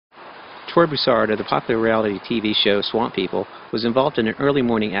Troy Broussard of the popular reality TV show Swamp People was involved in an early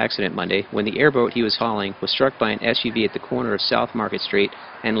morning accident Monday when the airboat he was hauling was struck by an SUV at the corner of South Market Street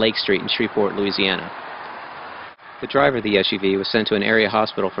and Lake Street in Shreveport, Louisiana. The driver of the SUV was sent to an area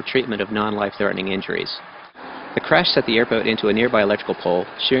hospital for treatment of non-life-threatening injuries. The crash set the airboat into a nearby electrical pole,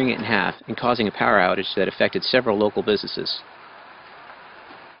 shearing it in half and causing a power outage that affected several local businesses.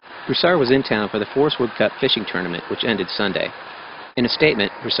 Broussard was in town for the Forest Wood Cup fishing tournament, which ended Sunday. In a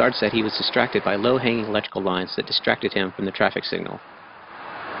statement, Broussard said he was distracted by low-hanging electrical lines that distracted him from the traffic signal.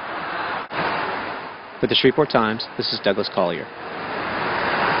 For the Shreveport Times, this is Douglas Collier.